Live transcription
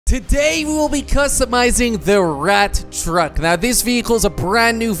Today we will be customizing the Rat Truck. Now this vehicle is a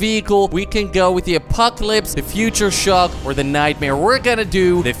brand new vehicle. We can go with the Apocalypse, the Future Shock, or the Nightmare. We're gonna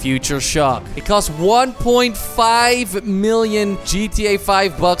do the Future Shock. It costs 1.5 million GTA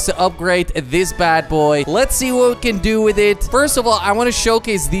 5 bucks to upgrade this bad boy. Let's see what we can do with it. First of all, I want to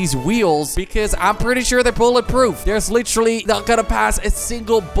showcase these wheels because I'm pretty sure they're bulletproof. There's literally not gonna pass a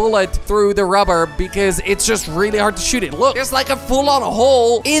single bullet through the rubber because it's just really hard to shoot it. Look, there's like a full-on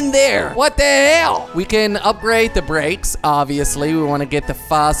hole in there. What the hell? We can upgrade the brakes. Obviously, we want to get the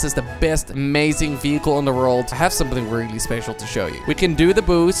fastest, the best, amazing vehicle in the world. I have something really special to show you. We can do the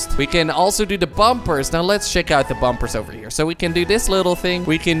boost. We can also do the bumpers. Now let's check out the bumpers over here. So we can do this little thing.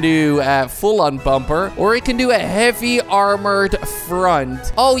 We can do a full-on bumper, or we can do a heavy armored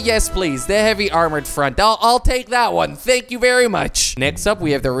front. Oh yes, please, the heavy armored front. I'll take that one. Thank you very much. Next up,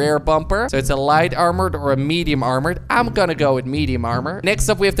 we have the rear bumper. So it's a light armored or a medium armored. I'm gonna go with medium armor. Next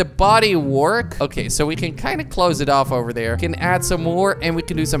up, we have the body work. Okay, so we can kind of close it off over there. We can add some more, and we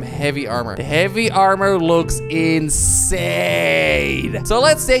can do some heavy armor. The heavy armor looks insane. So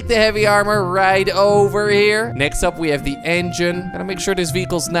let's take the heavy armor right over here. Next up, we have the engine. Gotta make sure this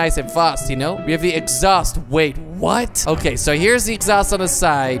vehicle's nice and fast, you know? We have the exhaust. Wait, what? Okay, so here's the exhaust on the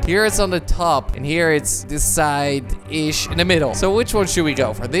side. Here it's on the top. And here it's this side-ish in the middle. So which one should we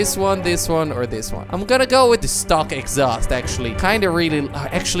go for? This one, or this one? I'm gonna go with the stock exhaust, actually. Kind of really...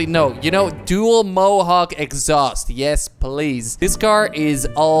 actually, no. You know, dual Mohawk exhaust. Yes, please. This car is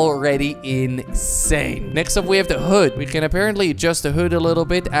already insane. Next up, we have the hood. We can apparently adjust the hood a little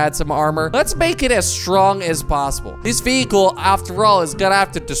bit, add some armor. Let's make it as strong as possible. This vehicle, after all, is gonna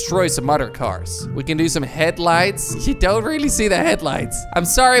have to destroy some other cars. We can do some headlights. You don't really see the headlights. I'm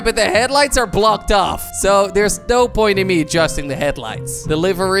sorry, but the headlights are blocked off. So there's no point in me adjusting the headlights. The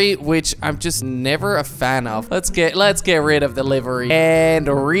livery, which I'm just never a fan of. Let's get rid of the livery and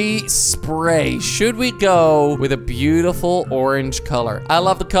respray. Should we go with a beautiful orange color? I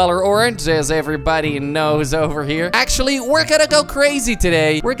love the color orange, as everybody knows over here. Actually, we're gonna go crazy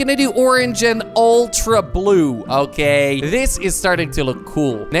today. We're gonna do orange and ultra blue. Okay, this is starting to look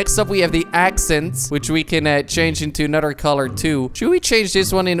cool. Next up, we have the accents, which we can change into another color too. Should we change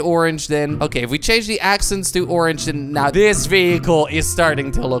this one in orange then? Okay, if we change the accents to orange, then now this vehicle is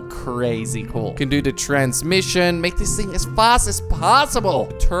starting to look crazy cool. Can do the transmission, make this thing as fast as possible.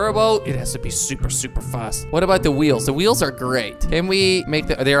 The turbo, it has to be super, super fast. What about the wheels? The wheels are great. Can we make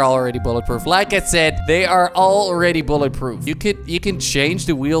they're already bulletproof. Like I said, they are already bulletproof. You can change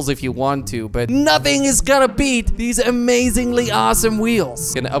the wheels if you want to, but nothing is gonna beat these amazingly awesome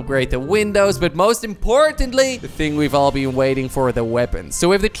wheels. Gonna upgrade the windows, but most importantly, the thing we've all been waiting for, the weapons. So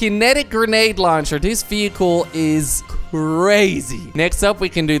with the kinetic grenade launcher, this vehicle is crazy. Next up, we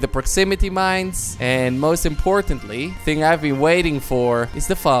can do the proximity mines. And most importantly, thing I've been waiting for is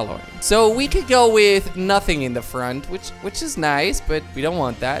the following. So we could go with nothing in the front, which is nice, but we don't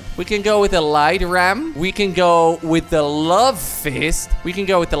want that. We can go with a light ram. We can go with the love fist. We can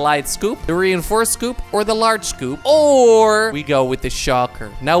go with the light scoop, the reinforced scoop, or the large scoop. Or we go with the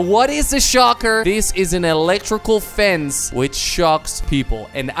shocker. Now, what is the shocker? This is an electrical fence which shocks people.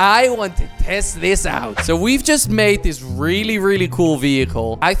 And I want to test this out. So we've just made this really, really cool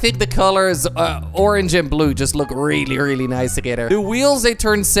vehicle. I think the colors orange and blue just look really, really nice together. The wheels, they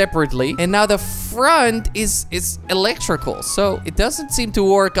turn separately, and now the front is electrical, so it doesn't seem to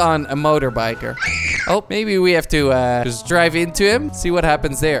work on a motorbiker. Oh, maybe we have to just drive into him, see what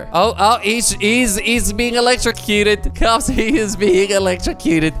happens there. Oh, he's being electrocuted. Cops, he is being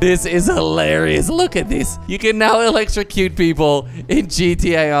electrocuted. This is hilarious. Look at this. You can now electrocute people in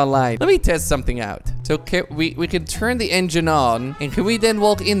GTA Online. Let me test something out. So we can turn the engine on, and can we then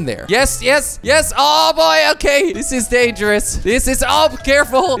walk in there? Yes, yes, yes. Oh boy, okay. This is dangerous. This is, oh,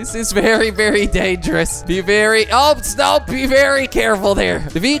 careful. This is very, very dangerous. Be very, oh, stop. Be very careful there.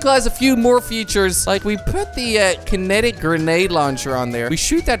 The vehicle has a few more features. Like, we put the kinetic grenade launcher on there. We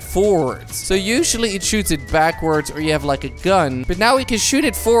shoot that forwards. So usually it shoots it backwards, or you have like a gun. But now we can shoot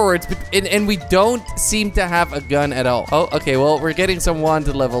it forwards, but and we don't seem to have a gun at all. Oh, okay. Well, we're getting some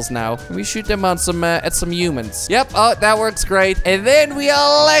wanted levels now. Can we shoot them on some at some humans? Yep. Oh, that works great. And then we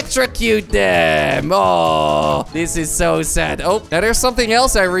electrocute them. Oh, this is so sad. Oh, now there's something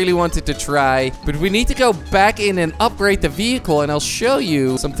else I really wanted to try, but we need to go back in and upgrade the vehicle, and I'll show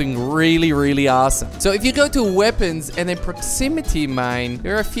you something really, really awesome. So if you go to weapons and then proximity mine,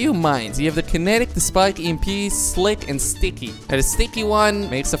 there are a few mines. You have the kinetic, the spike, EMP, slick, and sticky. Now the sticky one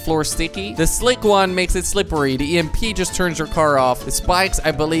makes the floor sticky. The slick one makes it slippery. The EMP just turns your car off. The spikes,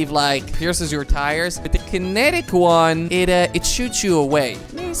 I believe, like pierces your tires. But the kinetic one, it shoots you away.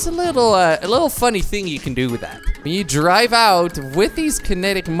 there's a little funny thing you can do with that. When you drive out with these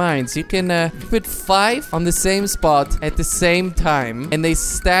kinetic mines, you can put 5 on the same spot at the same time, and they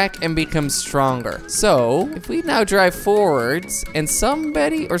stack and become stronger. So, if we now drive forwards and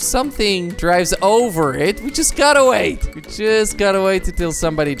somebody or something drives over it, we just gotta wait. We just gotta wait until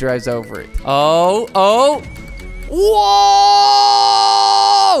somebody drives over it. Oh, oh. Whoa!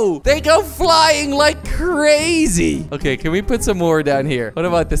 They go flying like crazy. Okay, can we put some more down here? What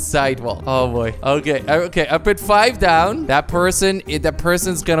about the sidewall? Oh boy. Okay, okay. I put 5 down. That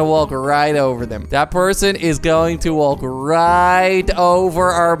person's gonna walk right over them. That person is going to walk right over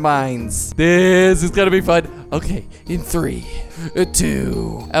our mines. This is gonna be fun. Okay, in 3,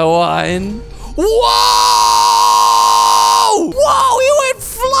 2, 1. Whoa! Whoa, he went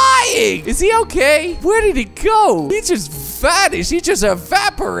flying! Is he okay? Where did he go? He just vanished. He just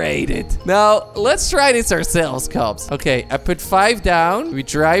evaporated. Now, let's try this ourselves, cops. Okay, I put 5 down. We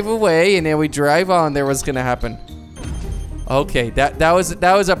drive away, and then we drive on. There was gonna happen. Okay, that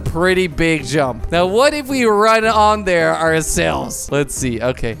was a pretty big jump. Now, what if we run on there ourselves? Let's see.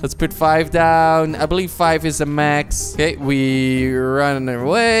 Okay, let's put 5 down. I believe 5 is the max. Okay, we run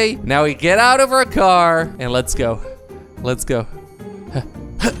away. Now we get out of our car and let's go. Let's go.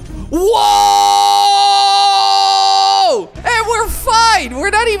 Whoa! And we're fine. We're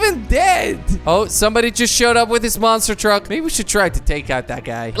not even dead. Oh, somebody just showed up with his monster truck. Maybe we should try to take out that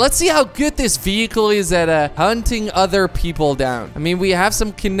guy. Let's see how good this vehicle is at hunting other people down. I mean, we have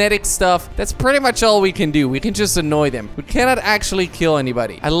some kinetic stuff. That's pretty much all we can do. We can just annoy them. We cannot actually kill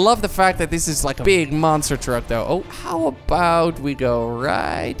anybody. I love the fact that this is like a big monster truck, though. Oh, how about we go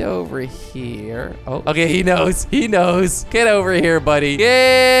right over here? Oh, okay, he knows. He knows. Get over here, buddy.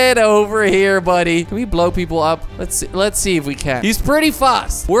 Get over here, buddy. Can we blow people up? Let's see if we can. He's pretty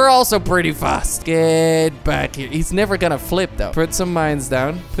fast. We're also pretty fast. Get back here. He's never gonna flip, though. Put some mines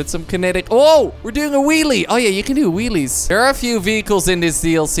down. Put some kinetic. Oh, we're doing a wheelie. Oh, yeah, you can do wheelies. There are a few vehicles in this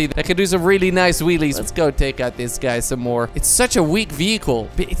DLC that can do some really nice wheelies. Let's go take out this guy some more. It's such a weak vehicle,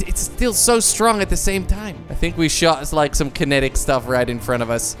 but it's still so strong at the same time. I think we shot like some kinetic stuff right in front of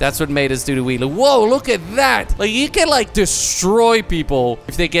us. That's what made us do the wheelie. Whoa, look at that. Like, you can like destroy people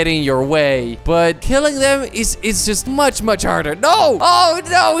if they get in your way, but killing them is just much harder. No! Oh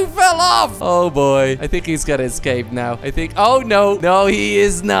no, he fell off! Oh boy. I think he's gonna escape now. I think, oh no. No, he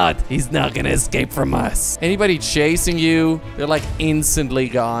is not. He's not gonna escape from us. Anybody chasing you, they're like instantly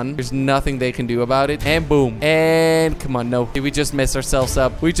gone. There's nothing they can do about it. And boom. And come on, no. Did we just mess ourselves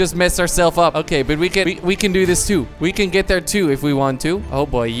up? We just messed ourselves up. Okay, but we can do this too. We can get there too if we want to. Oh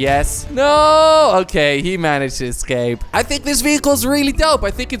boy, yes. No! Okay, he managed to escape. I think this vehicle is really dope.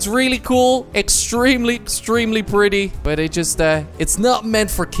 I think it's really cool. Extremely pretty. But it just, it's not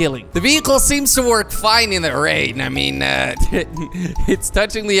meant for killing. The vehicle seems to work fine in the rain. I mean, it's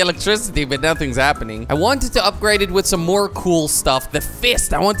touching the electricity, but nothing's happening. I wanted to upgrade it with some more cool stuff. The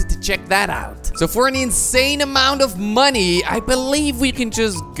fist, I wanted to check that out. So for an insane amount of money, I believe we can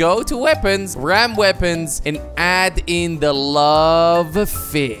just go to weapons, ram weapons, and add in the love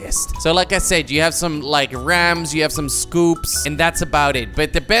fist. So like I said, you have some like rams, you have some scoops, and that's about it.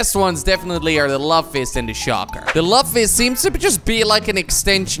 But the best ones definitely are the love fist and the shocker. The love fist seems to just be like an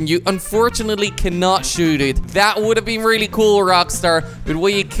extension. You unfortunately cannot shoot it. That would have been really cool, Rockstar. But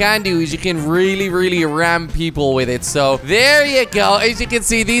what you can do is you can really ram people with it. So there you go. As you can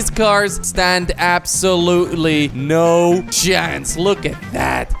see, these cars stand absolutely no chance. Look at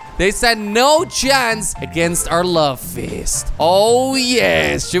that. They stand no chance against our love fist. Oh,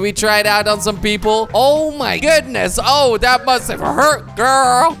 yes. Should we try it out on some people? Oh, my goodness. Oh, that must have hurt,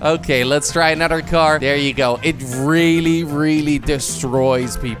 girl. Okay, let's try another car. There you go. It really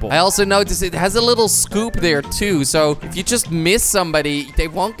destroys people. I also noticed it has a little scoop there, too. So if you just miss somebody, they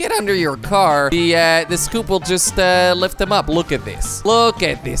won't get under your car. The scoop will just lift them up. Look at this. Look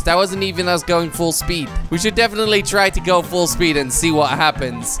at this. That wasn't even us going full speed. We should definitely try to go full speed and see what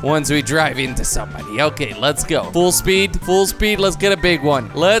happens once we drive into somebody. Okay, let's go. Full speed, let's get a big one.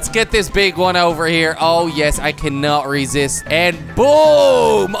 Let's get this big one over here. Oh, yes, I cannot resist. And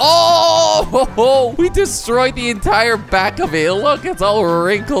boom! Oh, we destroyed the entire back of it. Look, it's all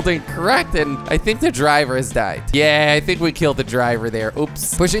wrinkled and cracked, and I think the driver has died. Yeah, I think we killed the driver there.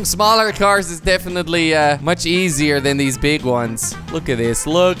 Oops. Pushing smaller cars is definitely much easier than these big ones. Look at this.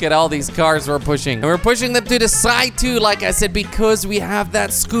 Look at all these cars we're pushing. And we're pushing them to the side, too, like I said, because we have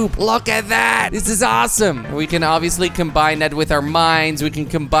that scoop. Look at that. This is awesome. We can obviously combine that with our mines. We can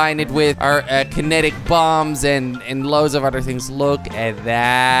combine it with our kinetic bombs and loads of other things. Look at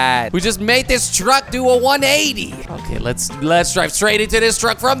that. We just made this truck do a 180. Okay, let's drive straight into this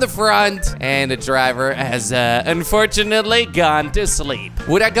truck from the front. And the driver has unfortunately gone to sleep.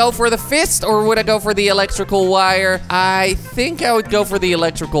 Would I go for the fist or would I go for the electrical wire? I think I would go for the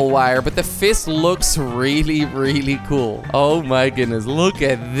electrical wire, but the fist looks really, really cool. Oh my goodness, look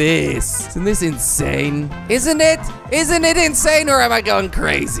at this. Isn't this insane? Isn't it? Isn't it insane, or am I going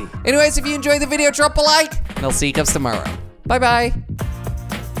crazy? Anyways, if you enjoyed the video, drop a like, and I'll see you guys tomorrow. Bye-bye.